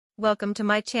welcome to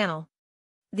my channel.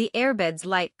 The AirBedz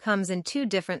Lite comes in two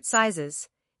different sizes,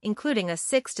 including a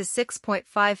 6 to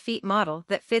 6.5 feet model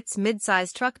that fits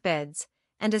mid-size truck beds,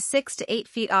 and a 6 to 8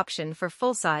 feet option for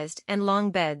full-sized and long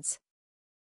beds.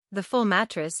 The full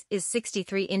mattress is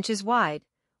 63 inches wide,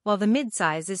 while the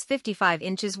mid-size is 55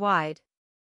 inches wide.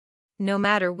 No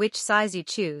matter which size you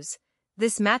choose,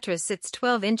 this mattress sits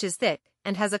 12 inches thick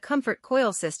and has a comfort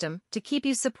coil system to keep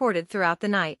you supported throughout the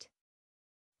night.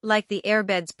 Like the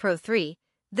AirBedz Pro 3,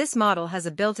 this model has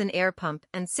a built-in air pump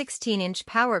and 16-inch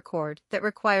power cord that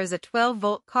requires a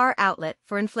 12-volt car outlet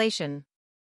for inflation.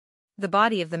 The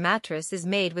body of the mattress is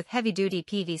made with heavy-duty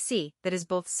PVC that is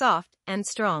both soft and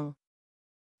strong.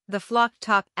 The flock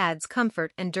top adds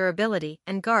comfort and durability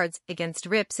and guards against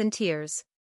rips and tears.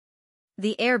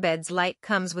 The AirBedz Lite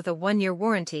comes with a 1-year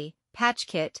warranty, patch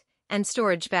kit, and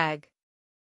storage bag.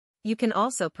 You can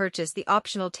also purchase the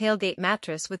optional tailgate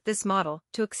mattress with this model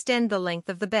to extend the length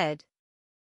of the bed.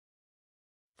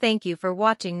 Thank you for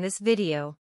watching this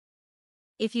video.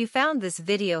 If you found this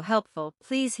video helpful,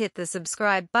 please hit the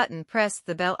subscribe button, press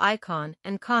the bell icon,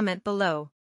 and comment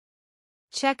below.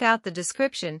 Check out the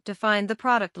description to find the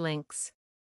product links.